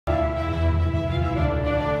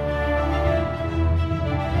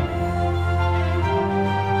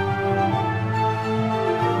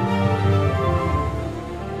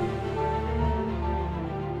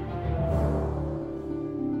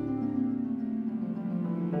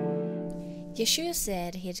Yeshua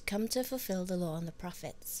said he had come to fulfill the law and the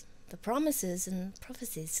prophets, the promises and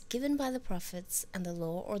prophecies given by the prophets and the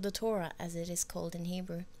law, or the Torah as it is called in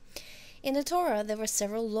Hebrew. In the Torah there were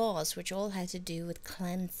several laws which all had to do with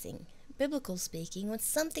cleansing. Biblical speaking, when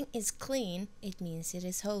something is clean, it means it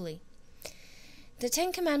is holy. The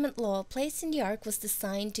Ten Commandment law placed in the ark was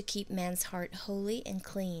designed to keep man's heart holy and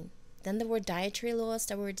clean. Then there were dietary laws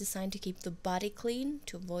that were designed to keep the body clean,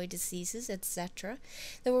 to avoid diseases, etc.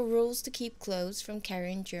 There were rules to keep clothes from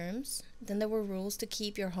carrying germs. Then there were rules to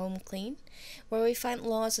keep your home clean, where we find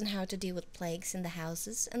laws on how to deal with plagues in the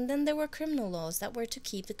houses. And then there were criminal laws that were to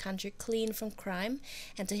keep the country clean from crime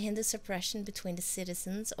and to hinder suppression between the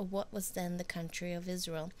citizens of what was then the country of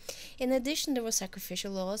Israel. In addition, there were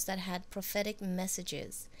sacrificial laws that had prophetic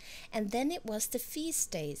messages. And then it was the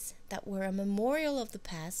feast days that were a memorial of the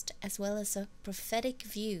past, as well as a prophetic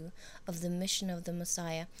view of the mission of the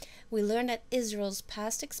Messiah. We learn that Israel's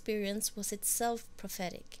past experience was itself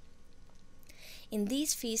prophetic. In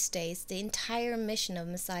these feast days, the entire mission of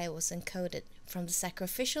Messiah was encoded, from the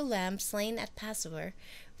sacrificial lamb slain at Passover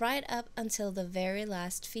right up until the very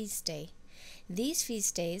last feast day. These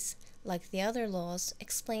feast days, like the other laws,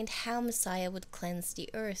 explained how Messiah would cleanse the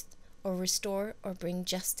earth, or restore or bring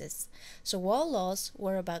justice. So all laws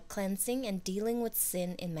were about cleansing and dealing with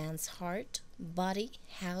sin in man's heart, body,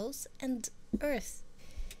 house, and earth.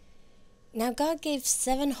 Now God gave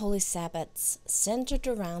 7 holy Sabbaths centered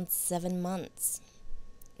around 7 months.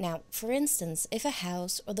 Now, for instance, if a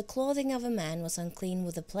house or the clothing of a man was unclean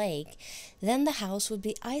with a plague, then the house would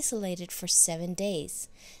be isolated for 7 days.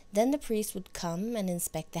 Then the priest would come and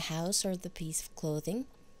inspect the house or the piece of clothing.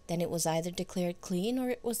 Then it was either declared clean or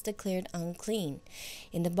it was declared unclean.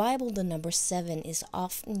 In the Bible, the number 7 is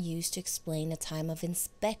often used to explain a time of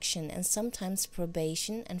inspection and sometimes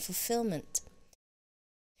probation and fulfillment.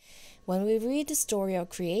 When we read the story of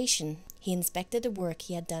creation, he inspected the work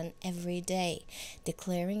he had done every day,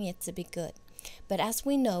 declaring it to be good. But as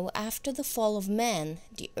we know, after the fall of man,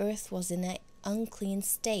 the earth was in an unclean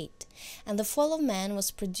state, and the fall of man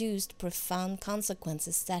was produced profound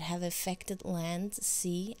consequences that have affected land,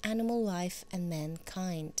 sea, animal life, and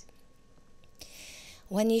mankind.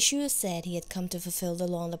 When Yeshua said he had come to fulfill the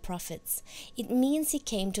law and the prophets, it means he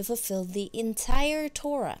came to fulfill the entire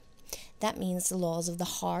Torah. That means the laws of the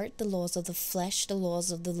heart, the laws of the flesh, the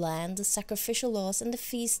laws of the land, the sacrificial laws, and the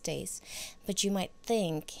feast days. But you might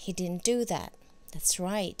think he didn't do that. That's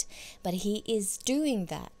right, but he is doing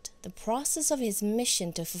that. The process of his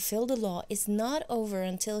mission to fulfill the law is not over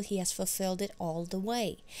until he has fulfilled it all the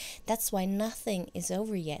way. That's why nothing is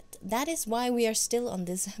over yet. That is why we are still on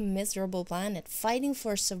this miserable planet, fighting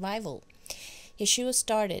for survival. Yeshua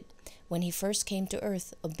started when he first came to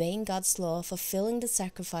earth, obeying God's law, fulfilling the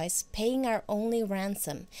sacrifice, paying our only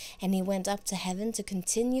ransom, and he went up to heaven to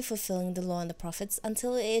continue fulfilling the law and the prophets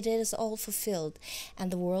until it is all fulfilled,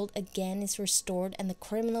 and the world again is restored, and the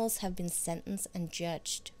criminals have been sentenced and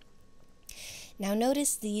judged. Now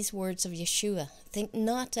notice these words of Yeshua. Think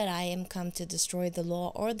not that I am come to destroy the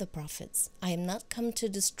law or the prophets. I am not come to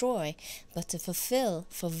destroy, but to fulfill.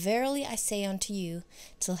 For verily I say unto you,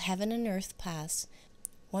 till heaven and earth pass,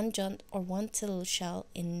 one jot or one tittle shall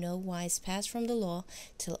in no wise pass from the law,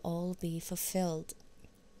 till all be fulfilled.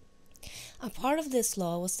 A part of this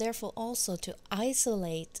law was therefore also to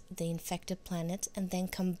isolate the infected planet and then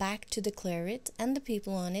come back to declare it and the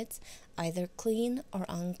people on it either clean or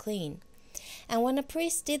unclean. And when a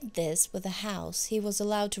priest did this with a house, he was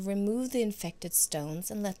allowed to remove the infected stones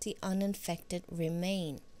and let the uninfected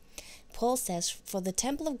remain. Paul says, "For the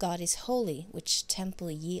temple of God is holy, which temple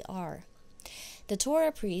ye are." The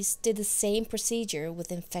Torah priests did the same procedure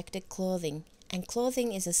with infected clothing, and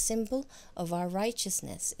clothing is a symbol of our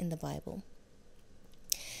righteousness in the Bible.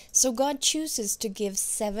 So God chooses to give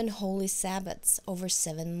 7 holy Sabbaths over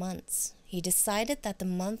 7 months. He decided that the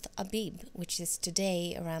month Abib, which is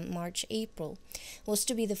today around March-April, was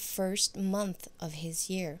to be the first month of his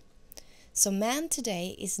year. So man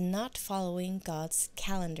today is not following God's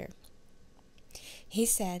calendar. He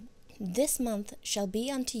said, "This month shall be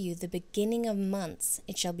unto you the beginning of months.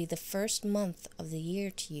 It shall be the first month of the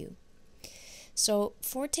year to you." So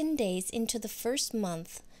 14 days into the first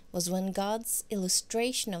month was when God's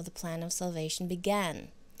illustration of the plan of salvation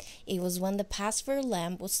began. It was when the Passover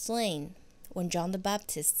lamb was slain. When John the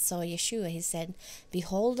Baptist saw Yeshua, he said,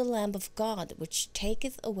 "Behold the Lamb of God, which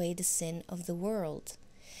taketh away the sin of the world."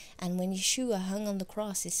 And when Yeshua hung on the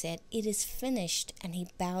cross, he said, "It is finished," and he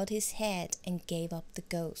bowed his head and gave up the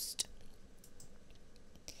ghost.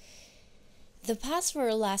 The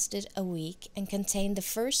Passover lasted a week and contained the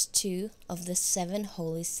first 2 of the 7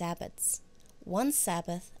 holy Sabbaths. one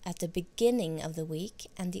Sabbath at the beginning of the week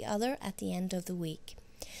and the other at the end of the week.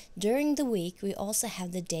 During the week we also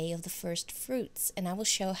have the day of the first fruits, and I will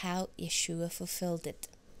show how Yeshua fulfilled it.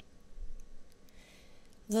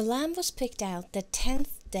 The lamb was picked out the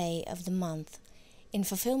 10th day of the month. In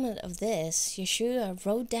fulfillment of this, Yeshua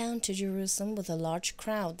rode down to Jerusalem with a large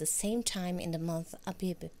crowd the same time in the month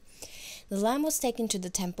Abib. The lamb was taken to the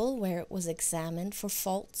temple, where it was examined for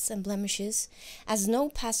faults and blemishes, as no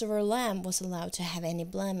Passover lamb was allowed to have any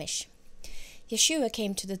blemish. Yeshua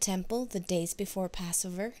came to the temple the days before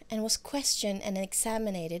Passover and was questioned and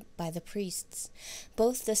examined by the priests.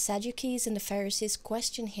 Both the Sadducees and the Pharisees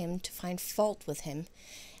questioned him to find fault with him,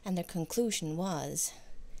 and their conclusion was,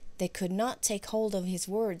 they could not take hold of his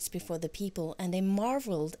words before the people, and they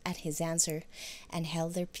marveled at his answer and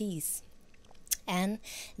held their peace. And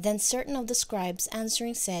then certain of the scribes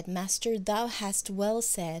answering said, Master, thou hast well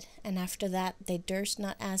said. And after that they durst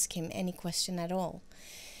not ask him any question at all.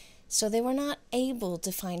 So they were not able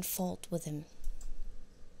to find fault with him.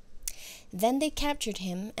 Then they captured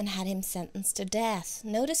him and had him sentenced to death.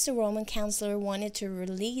 Notice the Roman counselor wanted to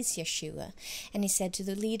release Yeshua, and he said to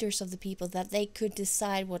the leaders of the people that they could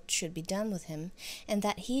decide what should be done with him, and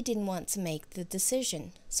that he didn't want to make the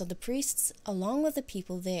decision. So the priests, along with the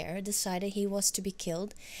people there, decided he was to be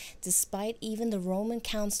killed, despite even the Roman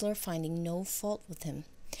counselor finding no fault with him,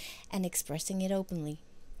 and expressing it openly.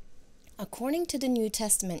 According to the New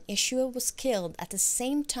Testament, Yeshua was killed at the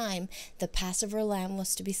same time the Passover lamb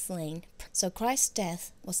was to be slain. So Christ's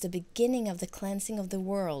death was the beginning of the cleansing of the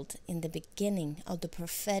world in the beginning of the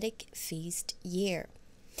prophetic feast year.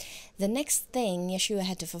 The next thing Yeshua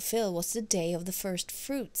had to fulfill was the day of the first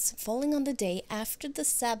fruits, falling on the day after the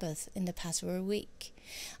Sabbath in the Passover week.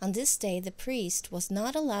 On this day the priest was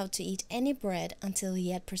not allowed to eat any bread until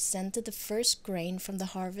he had presented the first grain from the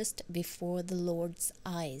harvest before the Lord's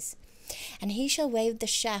eyes. And he shall wave the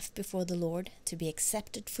shaft before the Lord, to be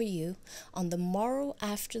accepted for you. On the morrow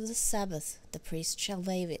after the Sabbath the priest shall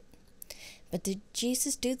wave it. But did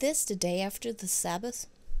Jesus do this the day after the Sabbath?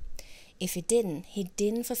 If he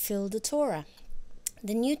didn't fulfill the Torah.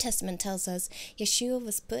 The New Testament tells us Yeshua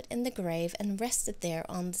was put in the grave and rested there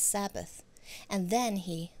on the Sabbath. And then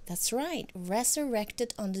he, that's right,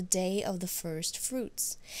 resurrected on the day of the first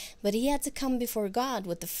fruits. But he had to come before God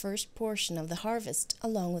with the first portion of the harvest,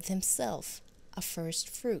 along with himself, a first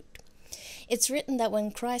fruit. It's written that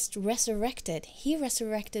when Christ resurrected, he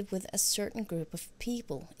resurrected with a certain group of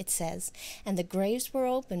people, it says, and the graves were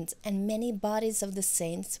opened, and many bodies of the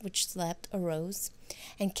saints which slept arose,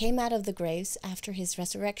 and came out of the graves after his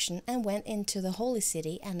resurrection, and went into the holy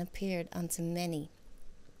city, and appeared unto many.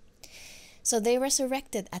 So they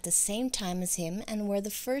resurrected at the same time as him, and were the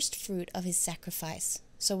first fruit of his sacrifice.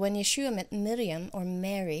 So when Yeshua met Miriam, or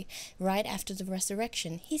Mary, right after the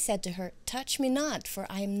resurrection, he said to her, Touch me not, for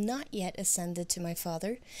I am not yet ascended to my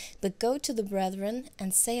Father, but go to the brethren,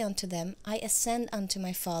 and say unto them, I ascend unto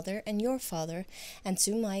my Father and your Father, and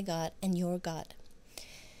to my God and your God.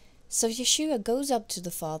 So Yeshua goes up to the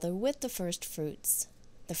Father with the first fruits,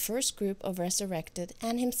 the first group of resurrected,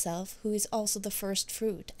 and himself, who is also the first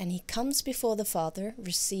fruit, and he comes before the Father,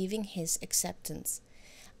 receiving his acceptance,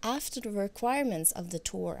 after the requirements of the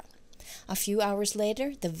Torah. A few hours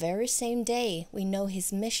later, the very same day, we know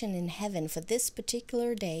his mission in heaven for this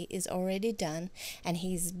particular day is already done, and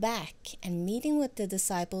he is back and meeting with the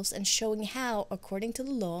disciples and showing how, according to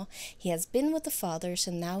the law, he has been with the Father,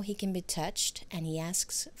 so now he can be touched, and he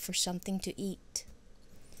asks for something to eat.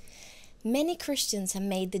 Many Christians have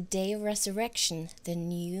made the day of resurrection the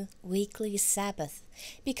new weekly Sabbath.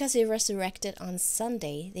 Because he resurrected on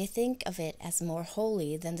Sunday, they think of it as more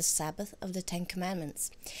holy than the Sabbath of the Ten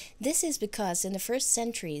Commandments. This is because in the first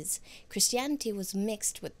centuries, Christianity was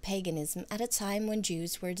mixed with paganism at a time when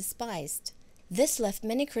Jews were despised. This left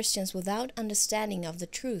many Christians without understanding of the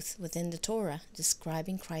truth within the Torah,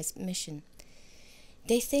 describing Christ's mission.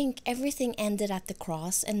 They think everything ended at the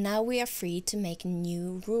cross, and now we are free to make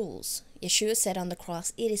new rules. Yeshua said on the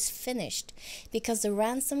cross, It is finished, because the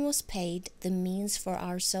ransom was paid, the means for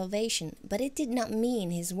our salvation. But it did not mean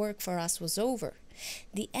his work for us was over.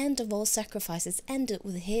 The end of all sacrifices ended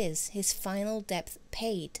with his final debt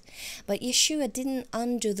paid. But Yeshua didn't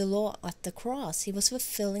undo the law at the cross. He was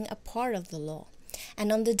fulfilling a part of the law.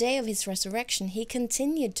 And on the day of his resurrection, he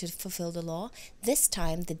continued to fulfill the law, this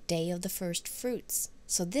time the day of the first fruits.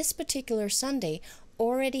 So this particular Sunday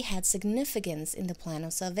already had significance in the plan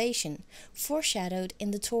of salvation, foreshadowed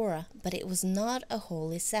in the Torah, but it was not a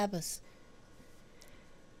holy Sabbath.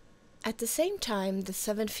 At the same time, the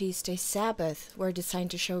 7 feast day Sabbath were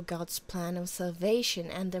designed to show God's plan of salvation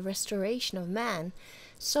and the restoration of man,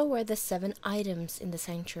 so were the 7 items in the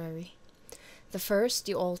sanctuary. The first,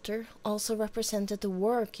 the altar, also represented the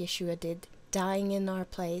work Yeshua did, dying in our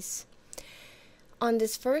place. On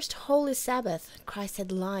this first holy Sabbath, Christ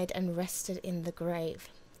had lied and rested in the grave.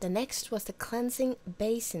 The next was the cleansing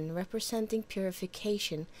basin, representing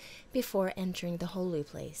purification before entering the holy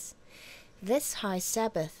place. This high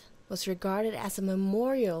Sabbath was regarded as a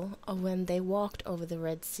memorial of when they walked over the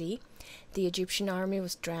Red Sea. The Egyptian army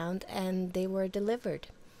was drowned and they were delivered.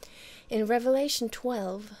 In Revelation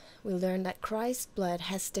 12, we learn that Christ's blood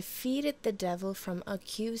has defeated the devil from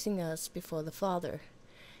accusing us before the Father.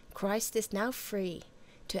 Christ is now free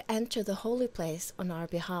to enter the holy place on our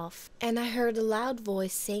behalf. And I heard a loud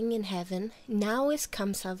voice saying in heaven, "Now is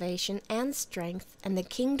come salvation and strength, and the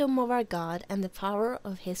kingdom of our God, and the power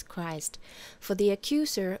of his Christ. For the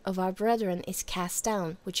accuser of our brethren is cast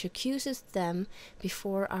down, which accuses them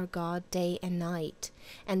before our God day and night.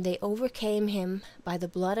 And they overcame him by the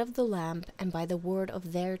blood of the Lamb, and by the word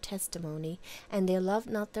of their testimony, and they loved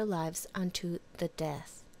not their lives unto the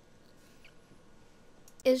death."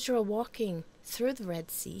 Israel walking through the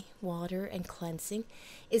Red Sea, water and cleansing,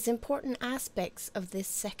 is important aspects of this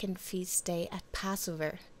second feast day at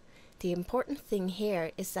Passover. The important thing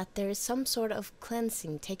here is that there is some sort of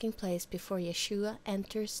cleansing taking place before Yeshua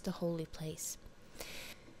enters the holy place.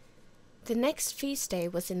 The next feast day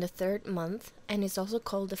was in the 3rd month and is also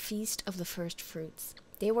called the Feast of the First Fruits.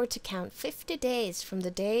 They were to count 50 days from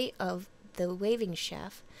the day of the waving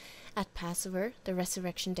sheaf at Passover, the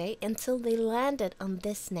resurrection day, until they landed on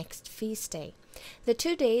this next feast day. The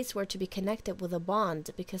 2 days were to be connected with a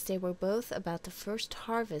bond because they were both about the first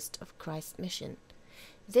harvest of Christ's mission.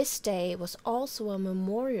 This day was also a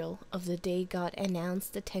memorial of the day God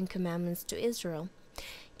announced the 10 Commandments to Israel.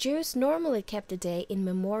 Jews normally kept the day in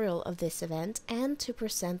memorial of this event and to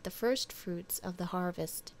present the first fruits of the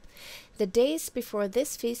harvest. The days before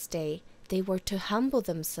this feast day, they were to humble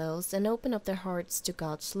themselves and open up their hearts to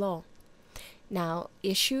God's law. Now,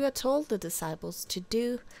 Yeshua told the disciples to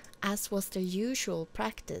do as was their usual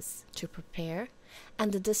practice, to prepare,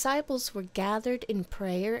 and the disciples were gathered in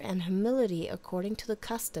prayer and humility according to the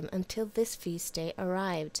custom until this feast day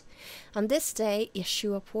arrived. On this day,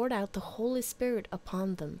 Yeshua poured out the Holy Spirit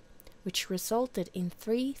upon them, which resulted in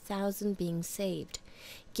 3,000 being saved,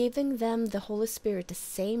 giving them the Holy Spirit the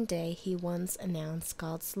same day he once announced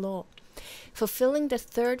God's law, fulfilling the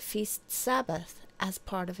 3rd feast Sabbath as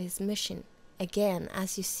part of his mission. Again,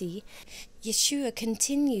 as you see, Yeshua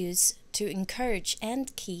continues to encourage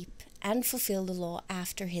and keep and fulfill the law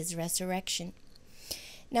after his resurrection.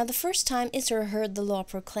 Now, the first time Israel heard the law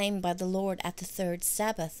proclaimed by the Lord at the 3rd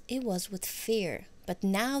Sabbath, it was with fear. But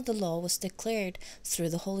now the law was declared through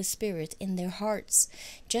the Holy Spirit in their hearts,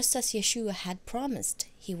 just as Yeshua had promised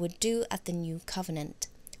he would do at the new covenant.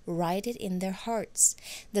 Write it in their hearts.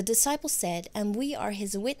 The disciples said, "And we are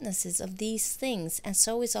his witnesses of these things, and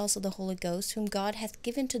so is also the Holy Ghost, whom God hath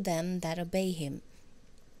given to them that obey him."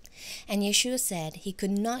 And Yeshua said he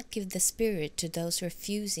could not give the Spirit to those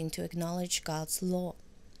refusing to acknowledge God's law.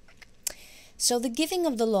 So the giving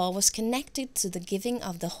of the law was connected to the giving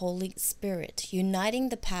of the Holy Spirit, uniting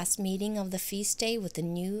the past meaning of the feast day with the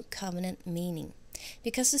new covenant meaning.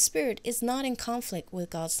 Because the Spirit is not in conflict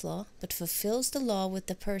with God's law, but fulfills the law with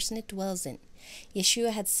the person it dwells in.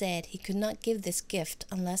 Yeshua had said he could not give this gift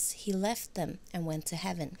unless he left them and went to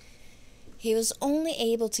heaven. He was only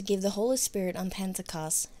able to give the Holy Spirit on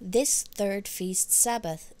Pentecost, this 3rd feast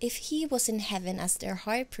Sabbath, if he was in heaven as their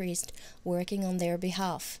high priest working on their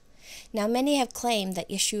behalf. Now many have claimed that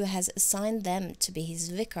Yeshua has assigned them to be his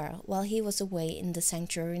vicar while he was away in the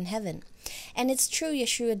sanctuary in heaven. And it's true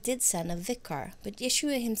Yeshua did send a vicar, but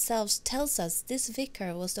Yeshua himself tells us this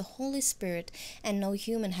vicar was the Holy Spirit and no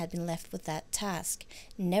human had been left with that task.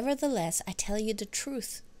 Nevertheless, I tell you the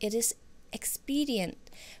truth, it is expedient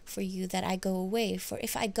for you that I go away, for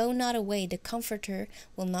if I go not away, the Comforter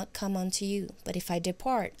will not come unto you, but if I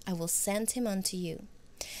depart, I will send him unto you.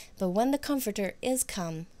 But when the Comforter is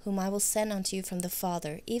come, whom I will send unto you from the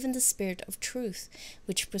Father, even the Spirit of truth,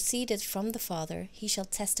 which proceedeth from the Father, he shall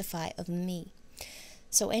testify of me.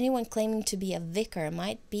 So anyone claiming to be a vicar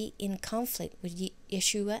might be in conflict with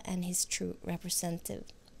Yeshua and his true representative.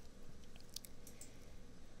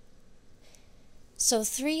 So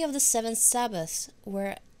 3 of the 7 Sabbaths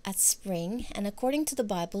were at spring, and according to the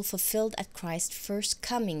Bible, fulfilled at Christ's first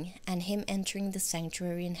coming and him entering the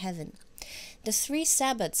sanctuary in heaven. The 3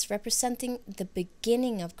 Sabbaths representing the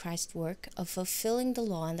beginning of Christ's work of fulfilling the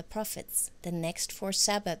law and the prophets. The next 4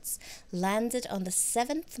 Sabbaths landed on the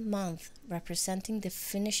 7th month, representing the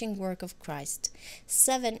finishing work of Christ.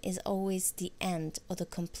 7 is always the end or the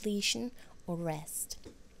completion or rest.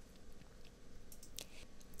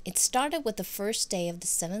 It started with the first day of the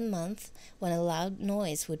 7th month, when a loud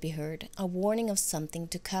noise would be heard, a warning of something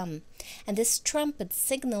to come. And this trumpet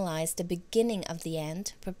signalized the beginning of the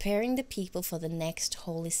end, preparing the people for the next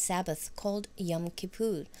holy Sabbath, called Yom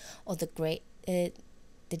Kippur, or the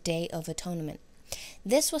Day of Atonement.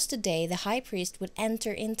 This was the day the high priest would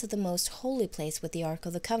enter into the most holy place with the Ark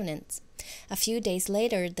of the Covenant. A few days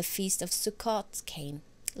later, the feast of Sukkot came,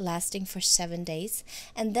 lasting for 7 days,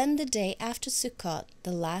 and then the day after Sukkot,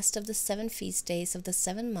 the last of the 7 feast days of the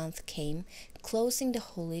 7th month came, closing the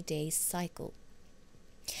holy days cycle.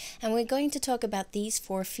 And we're going to talk about these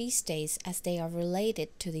 4 feast days as they are related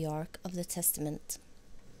to the Ark of the Testament.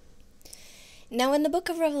 Now in the book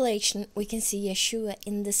of Revelation, we can see Yeshua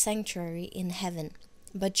in the sanctuary in heaven,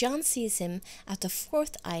 but John sees him at the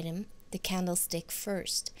 4th item, the candlestick,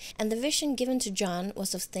 first, and the vision given to John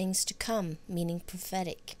was of things to come, meaning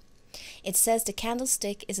prophetic. It says the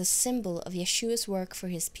candlestick is a symbol of Yeshua's work for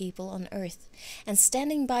his people on earth, and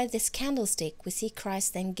standing by this candlestick we see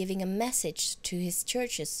Christ then giving a message to his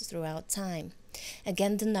churches throughout time.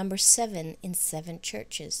 Again, the number 7 in 7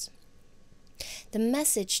 churches. The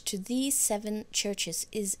message to these 7 churches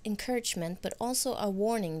is encouragement, but also a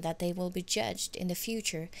warning that they will be judged in the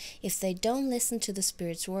future if they don't listen to the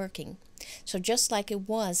Spirit's working. So just like it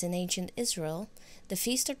was in ancient Israel, the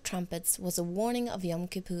Feast of Trumpets was a warning of Yom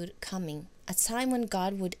Kippur coming, a time when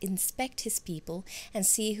God would inspect his people and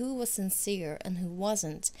see who was sincere and who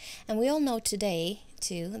wasn't. And we all know today,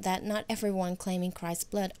 too, that not everyone claiming Christ's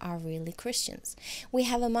blood are really Christians. We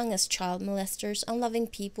have among us child molesters, unloving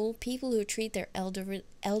people, people who treat their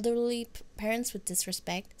elderly parents with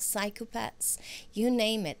disrespect, psychopaths, you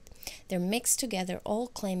name it. They're mixed together, all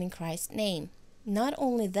claiming Christ's name. Not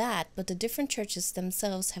only that, but the different churches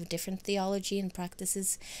themselves have different theology and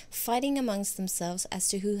practices, fighting amongst themselves as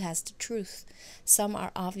to who has the truth. Some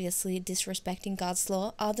are obviously disrespecting God's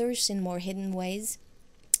law, others in more hidden ways.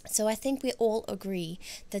 So I think we all agree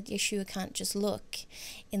that Yeshua can't just look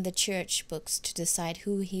in the church books to decide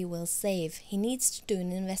who he will save. He needs to do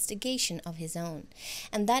an investigation of his own.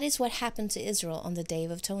 And that is what happened to Israel on the Day of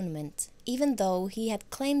Atonement. Even though he had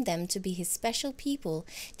claimed them to be his special people,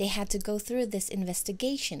 they had to go through this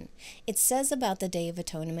investigation. It says about the Day of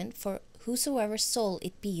Atonement, "For whosoever soul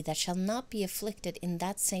it be that shall not be afflicted in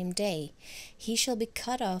that same day, he shall be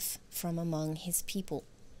cut off from among his people."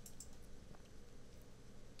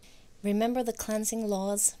 Remember the cleansing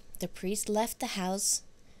laws? The priest left the house,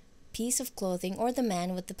 piece of clothing, or the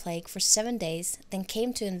man with the plague for 7 days, then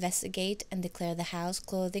came to investigate and declare the house,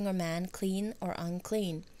 clothing, or man clean or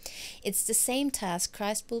unclean. It's the same task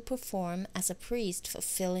Christ will perform as a priest,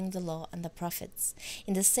 fulfilling the law and the prophets.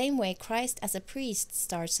 In the same way, Christ as a priest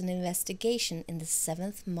starts an investigation in the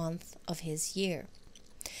 7th month of his year.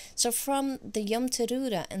 So from the Yom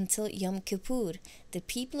Teruah until Yom Kippur, the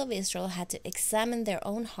people of Israel had to examine their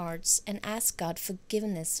own hearts and ask God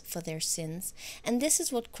forgiveness for their sins. And this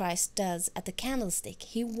is what Christ does at the candlestick.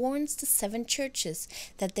 He warns the 7 churches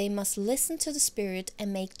that they must listen to the Spirit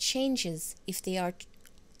and make changes if they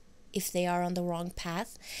are on the wrong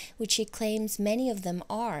path, which he claims many of them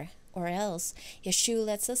are, or else Yeshua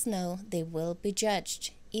lets us know they will be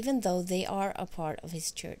judged, even though they are a part of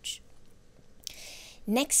his church.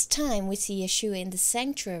 Next time we see Yeshua in the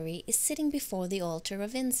sanctuary is sitting before the altar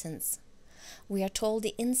of incense. We are told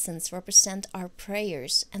the incense represent our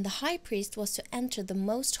prayers, and the high priest was to enter the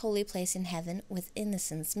most holy place in heaven with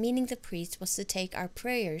innocence, meaning the priest was to take our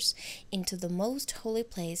prayers into the most holy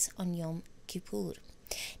place on Yom Kippur.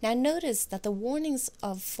 Now notice that the warnings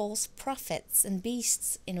of false prophets and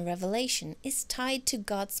beasts in Revelation is tied to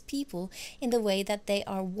God's people in the way that they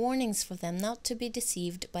are warnings for them not to be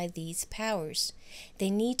deceived by these powers. They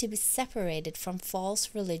need to be separated from false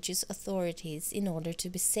religious authorities in order to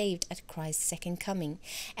be saved at Christ's second coming.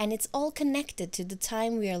 And it's all connected to the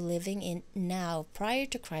time we are living in now, prior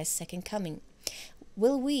to Christ's second coming.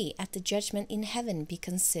 Will we, at the judgment in heaven, be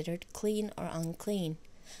considered clean or unclean?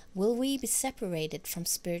 Will we be separated from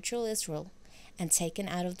spiritual Israel and taken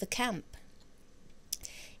out of the camp?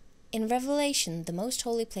 In Revelation, the most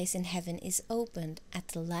holy place in heaven is opened at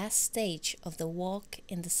the last stage of the walk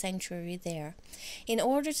in the sanctuary there. In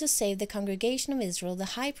order to save the congregation of Israel,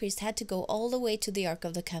 the high priest had to go all the way to the Ark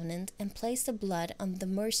of the Covenant and place the blood on the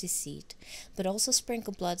mercy seat, but also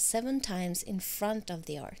sprinkle blood 7 times in front of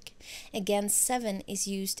the ark. Again, 7 is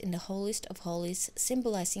used in the holiest of holies,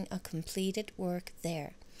 symbolizing a completed work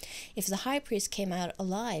there. If the high priest came out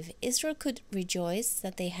alive, Israel could rejoice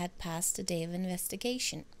that they had passed the day of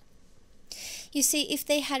investigation. You see, if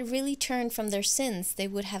they had really turned from their sins, they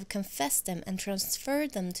would have confessed them and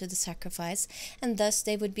transferred them to the sacrifice, and thus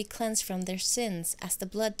they would be cleansed from their sins, as the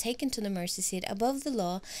blood taken to the mercy seat above the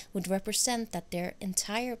law would represent that their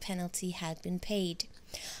entire penalty had been paid.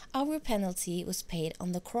 Our penalty was paid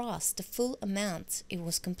on the cross, the full amount. It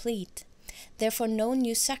was complete. Therefore no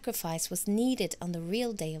new sacrifice was needed on the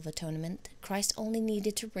real Day of Atonement. Christ only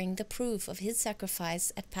needed to bring the proof of his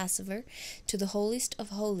sacrifice at Passover to the holiest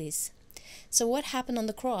of holies. So what happened on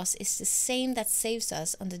the cross is the same that saves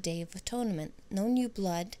us on the Day of Atonement. No new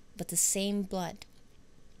blood, but the same blood.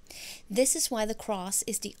 This is why the cross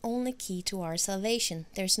is the only key to our salvation.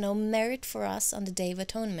 There's no merit for us on the Day of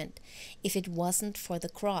Atonement if it wasn't for the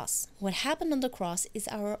cross. What happened on the cross is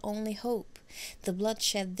our only hope. The blood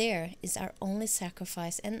shed there is our only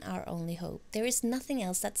sacrifice and our only hope. There is nothing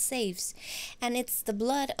else that saves, and it's the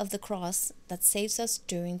blood of the cross that saves us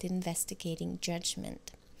during the investigating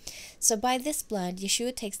judgment. So by this blood,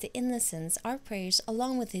 Yeshua takes the innocents, our prayers,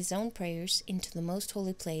 along with his own prayers, into the most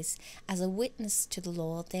holy place as a witness to the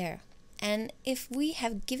law there. And if we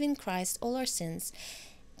have given Christ all our sins,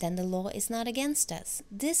 then the law is not against us.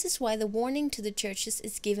 This is why the warning to the churches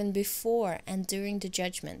is given before and during the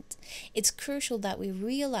judgment. It's crucial that we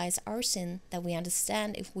realize our sin, that we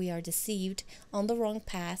understand if we are deceived on the wrong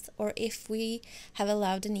path, or if we have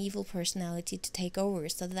allowed an evil personality to take over,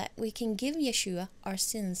 so that we can give Yeshua our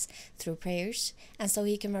sins through prayers, and so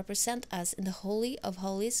he can represent us in the Holy of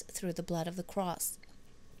Holies through the blood of the cross.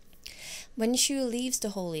 When Yeshua leaves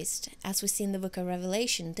the holiest, as we see in the book of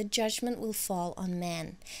Revelation, the judgment will fall on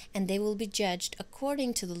man, and they will be judged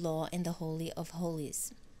according to the law in the Holy of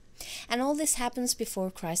Holies. And all this happens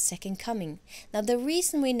before Christ's second coming. Now the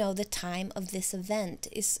reason we know the time of this event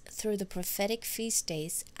is through the prophetic feast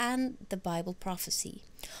days and the Bible prophecy.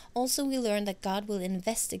 Also we learn that God will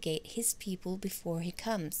investigate his people before he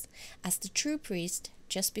comes. As the true priest,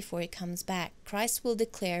 just before he comes back, Christ will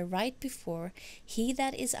declare right before, "He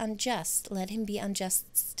that is unjust, let him be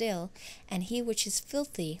unjust still, and he which is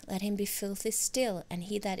filthy, let him be filthy still, and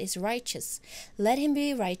he that is righteous, let him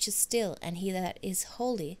be righteous still, and he that is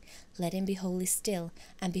holy, let him be holy still.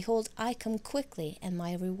 And behold, I come quickly, and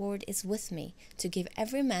my reward is with me, to give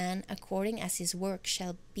every man according as his work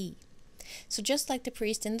shall be." So just like the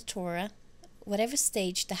priest in the Torah, whatever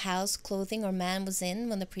stage the house, clothing, or man was in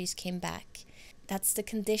when the priest came back, that's the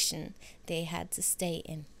condition they had to stay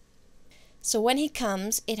in. So when he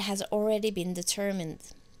comes, it has already been determined.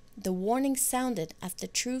 The warning sounded at the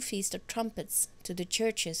true Feast of Trumpets to the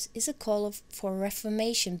churches is a call for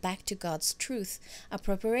reformation back to God's truth, a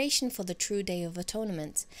preparation for the true Day of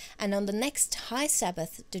Atonement. And on the next high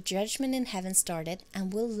Sabbath, the judgment in heaven started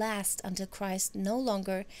and will last until Christ no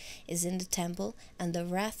longer is in the temple, and the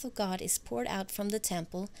wrath of God is poured out from the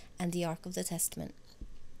temple and the Ark of the Testament.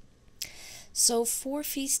 So 4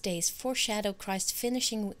 feast days foreshadow Christ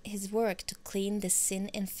finishing his work to clean the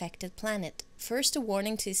sin-infected planet. First a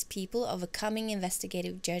warning to his people of a coming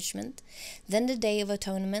investigative judgment, then the Day of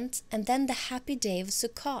Atonement, and then the happy day of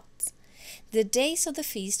Sukkot. The days of the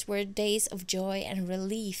feast were days of joy and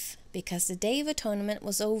relief, because the Day of Atonement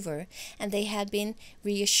was over, and they had been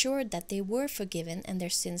reassured that they were forgiven and their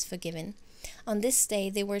sins forgiven. On this day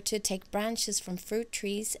they were to take branches from fruit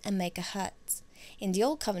trees and make a hut. In the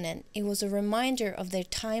Old Covenant, it was a reminder of their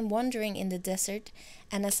time wandering in the desert,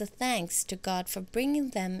 and as a thanks to God for bringing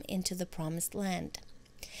them into the Promised Land.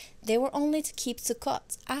 They were only to keep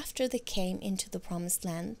Sukkot after they came into the Promised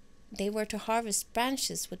Land. They were to harvest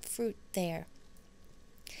branches with fruit there.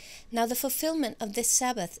 Now the fulfillment of this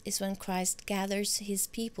Sabbath is when Christ gathers his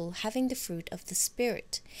people, having the fruit of the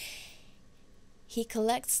Spirit. He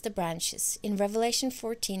collects the branches. In Revelation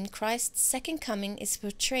 14, Christ's second coming is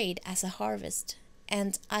portrayed as a harvest.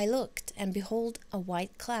 And I looked, and behold, a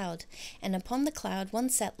white cloud, and upon the cloud one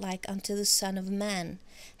sat like unto the Son of Man,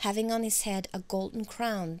 having on his head a golden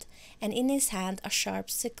crown, and in his hand a sharp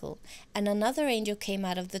sickle. And another angel came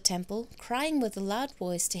out of the temple, crying with a loud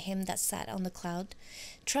voice to him that sat on the cloud,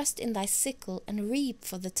 "Trust in thy sickle, and reap,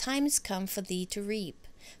 for the time is come for thee to reap,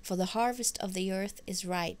 for the harvest of the earth is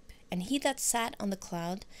ripe." And he that sat on the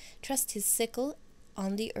cloud thrust his sickle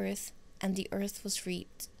on the earth, and the earth was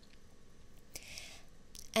reaped.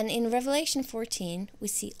 And in Revelation 14, we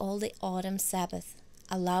see all the autumn Sabbath,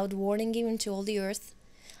 a loud warning given to all the earth,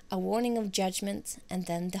 a warning of judgment, and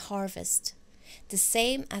then the harvest, the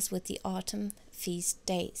same as with the autumn feast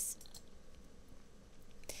days.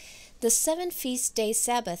 The 7th feast day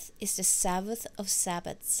Sabbath is the Sabbath of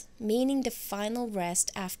Sabbaths, meaning the final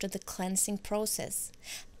rest after the cleansing process.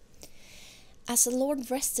 As the Lord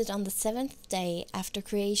rested on the seventh day after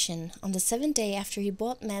creation, on the seventh day after he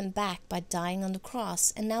bought man back by dying on the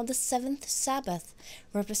cross, and now the seventh Sabbath,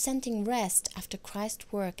 representing rest after Christ's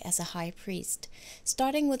work as a high priest,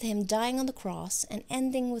 starting with him dying on the cross and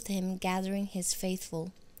ending with him gathering his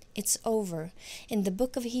faithful. It's over. In the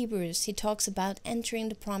book of Hebrews, he talks about entering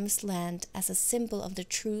the promised land as a symbol of the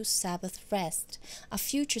true Sabbath rest, a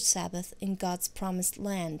future Sabbath in God's promised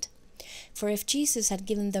land. For if Jesus had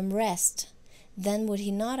given them rest, then would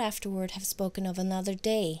he not afterward have spoken of another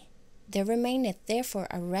day? There remaineth therefore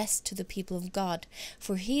a rest to the people of God,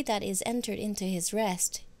 for he that is entered into his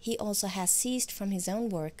rest, he also has ceased from his own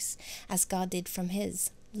works, as God did from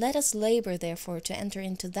his. Let us labor therefore to enter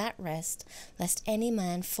into that rest, lest any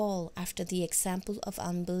man fall after the example of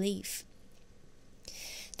unbelief.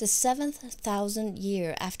 The 7,000th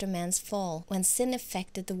year after man's fall, when sin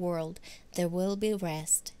affected the world, there will be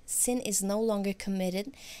rest. Sin is no longer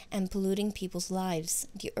committed and polluting people's lives.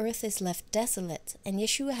 The earth is left desolate, and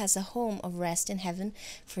Yeshua has a home of rest in heaven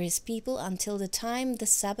for his people until the time the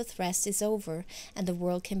Sabbath rest is over and the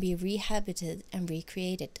world can be rehabited and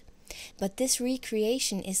recreated. But this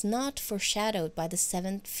recreation is not foreshadowed by the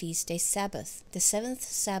seventh feast day Sabbath. The seventh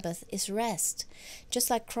Sabbath is rest, just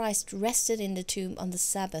like Christ rested in the tomb on the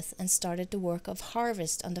Sabbath and started the work of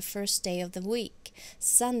harvest on the first day of the week,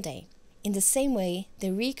 Sunday. In the same way,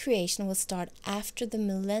 the recreation will start after the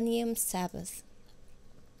Millennium Sabbath,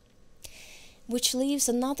 which leaves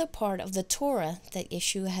another part of the Torah that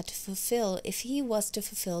Yeshua had to fulfill if he was to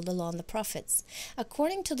fulfill the law and the prophets.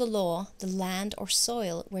 According to the law, the land or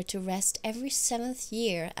soil were to rest every 7th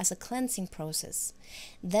year as a cleansing process.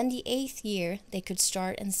 Then the 8th year they could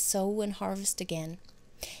start and sow and harvest again.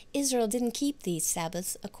 Israel didn't keep these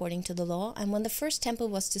Sabbaths according to the law, and when the first temple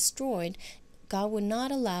was destroyed, God would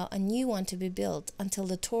not allow a new one to be built until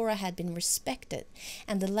the Torah had been respected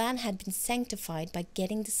and the land had been sanctified by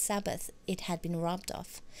getting the Sabbath it had been robbed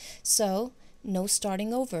of. So, no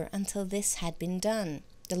starting over until this had been done.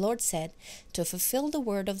 The Lord said, to fulfill the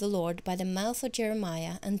word of the Lord by the mouth of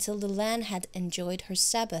Jeremiah, until the land had enjoyed her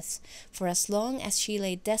Sabbaths. For as long as she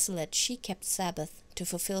lay desolate, she kept Sabbath, to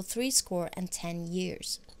fulfill 70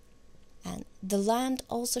 years. And the land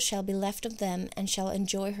also shall be left of them, and shall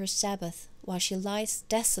enjoy her Sabbath, while she lies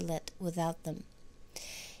desolate without them.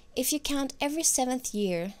 If you count every 7th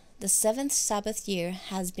year, the 7th Sabbath year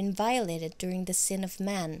has been violated during the sin of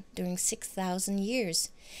man, during 6,000 years.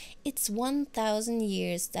 It's 1,000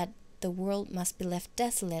 years that the world must be left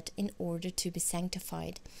desolate in order to be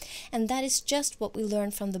sanctified. And that is just what we learn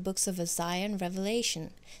from the books of Isaiah and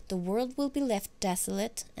Revelation. The world will be left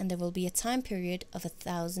desolate, and there will be a time period of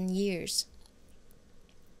 1,000 years.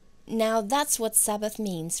 Now that's what Sabbath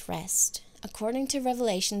means, rest. According to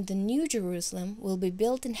Revelation, the New Jerusalem will be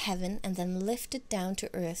built in heaven and then lifted down to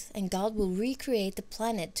earth, and God will recreate the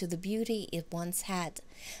planet to the beauty it once had.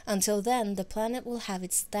 Until then, the planet will have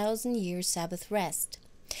its 1,000-year Sabbath rest.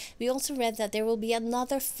 We also read that there will be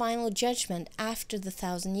another final judgment after the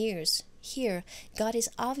 1,000 years. Here, God is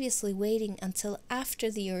obviously waiting until after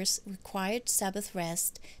the earth's required Sabbath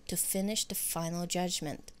rest to finish the final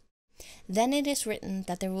judgment. Then it is written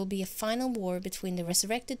that there will be a final war between the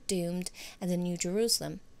resurrected doomed and the New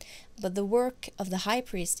Jerusalem. But the work of the high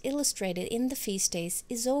priest illustrated in the feast days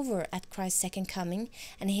is over at Christ's second coming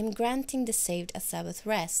and him granting the saved a Sabbath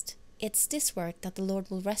rest. It's this work that the Lord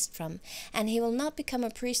will rest from, and he will not become a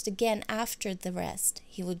priest again after the rest.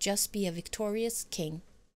 He will just be a victorious king.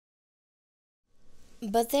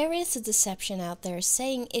 But there is a deception out there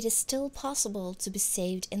saying it is still possible to be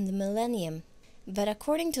saved in the millennium. But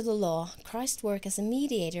according to the law, Christ's work as a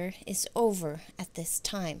mediator is over at this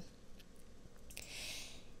time.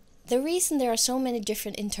 The reason there are so many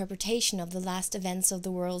different interpretations of the last events of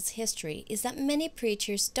the world's history is that many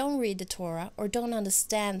preachers don't read the Torah or don't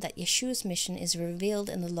understand that Yeshua's mission is revealed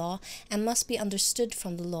in the law and must be understood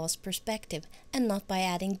from the law's perspective and not by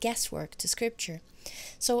adding guesswork to Scripture.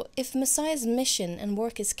 So if Messiah's mission and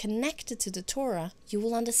work is connected to the Torah, you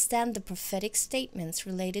will understand the prophetic statements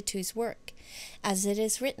related to his work. As it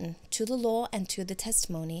is written, to the law and to the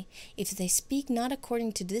testimony, if they speak not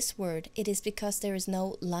according to this word, it is because there is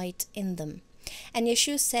no light in them. And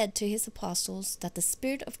Yeshua said to his apostles that the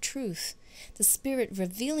Spirit of truth, the Spirit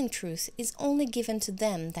revealing truth, is only given to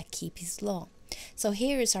them that keep his law. So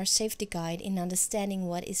here is our safety guide in understanding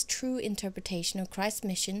what is true interpretation of Christ's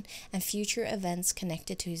mission and future events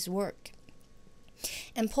connected to his work.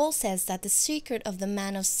 And Paul says that the secret of the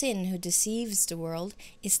man of sin who deceives the world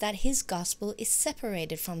is that his gospel is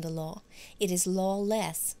separated from the law. It is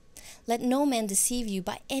lawless. Let no man deceive you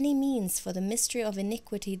by any means, for the mystery of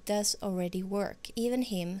iniquity does already work, even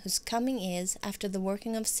him whose coming is after the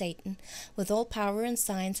working of Satan, with all power and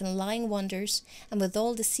signs and lying wonders, and with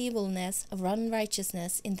all deceivableness of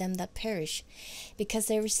unrighteousness in them that perish, because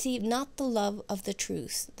they receive not the love of the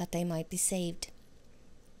truth, that they might be saved.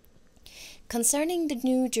 Concerning the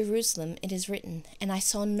New Jerusalem it is written, And I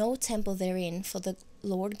saw no temple therein, for the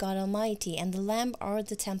Lord God Almighty and the Lamb are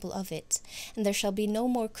the temple of it. And there shall be no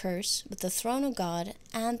more curse, but the throne of God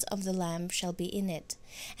and of the Lamb shall be in it,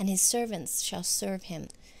 and his servants shall serve him.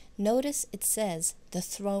 Notice it says, the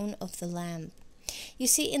throne of the Lamb. You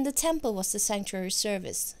see, in the temple was the sanctuary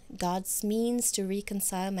service, God's means to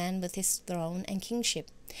reconcile man with his throne and kingship.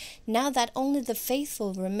 Now that only the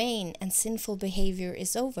faithful remain and sinful behavior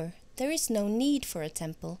is over, there is no need for a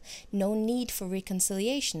temple, no need for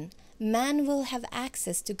reconciliation. Man will have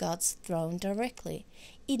access to God's throne directly.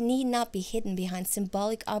 It need not be hidden behind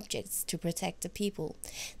symbolic objects to protect the people.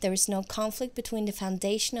 There is no conflict between the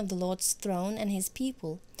foundation of the Lord's throne and his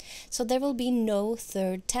people. So there will be no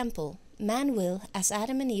third temple. Man will, as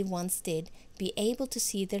Adam and Eve once did, be able to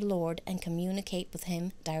see their Lord and communicate with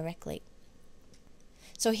him directly.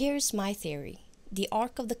 So here's my theory. The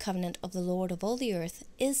Ark of the Covenant of the Lord of all the earth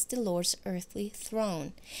is the Lord's earthly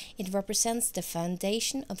throne. It represents the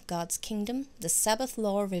foundation of God's kingdom, the Sabbath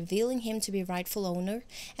law revealing him to be rightful owner,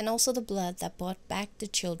 and also the blood that bought back the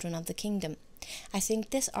children of the kingdom. I think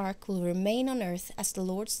this Ark will remain on earth as the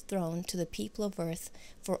Lord's throne to the people of earth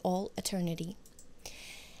for all eternity.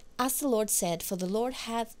 As the Lord said, For the Lord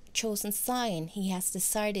hath chosen Zion, he has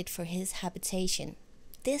decided for his habitation.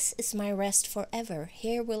 This is my rest forever,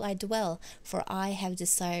 here will I dwell, for I have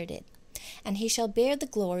desired it. And he shall bear the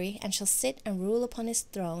glory, and shall sit and rule upon his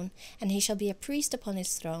throne, and he shall be a priest upon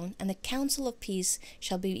his throne, and the counsel of peace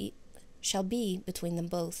shall be between them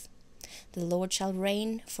both. The Lord shall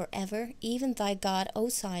reign forever, even thy God, O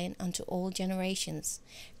Zion, unto all generations.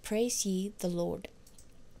 Praise ye the Lord.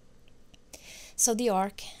 So the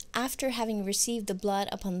ark, after having received the blood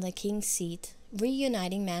upon the king's seat,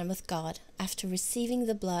 reuniting man with God after receiving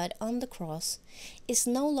the blood on the cross, is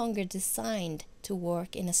no longer designed to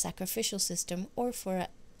work in a sacrificial system or for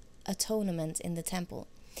atonement in the temple.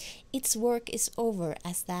 Its work is over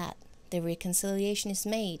as that. The reconciliation is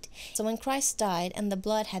made. So when Christ died and the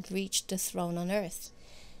blood had reached the throne on earth,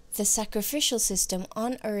 the sacrificial system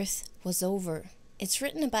on earth was over. It's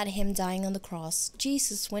written about him dying on the cross.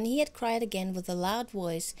 Jesus, when he had cried again with a loud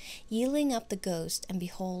voice, yielding up the ghost, and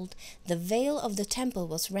behold, the veil of the temple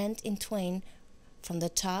was rent in twain from the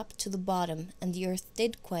top to the bottom, and the earth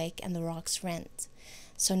did quake, and the rocks rent.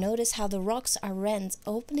 So notice how the rocks are rent,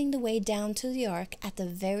 opening the way down to the ark at the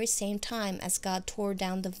very same time as God tore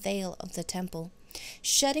down the veil of the temple,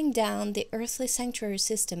 shutting down the earthly sanctuary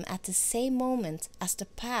system at the same moment as the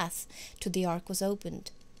path to the ark was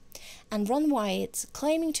opened. And Ron Wyatt,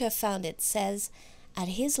 claiming to have found it, says, at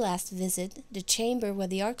his last visit, the chamber where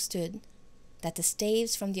the ark stood, that the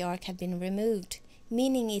staves from the ark had been removed,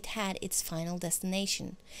 meaning it had its final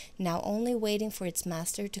destination, now only waiting for its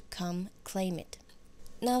master to come claim it.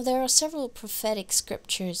 Now there are several prophetic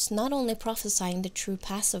scriptures not only prophesying the true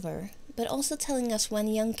Passover, but also telling us when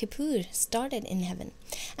Yom Kippur started in heaven.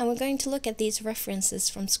 And we're going to look at these references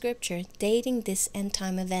from scripture dating this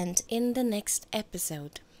end-time event in the next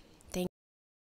episode.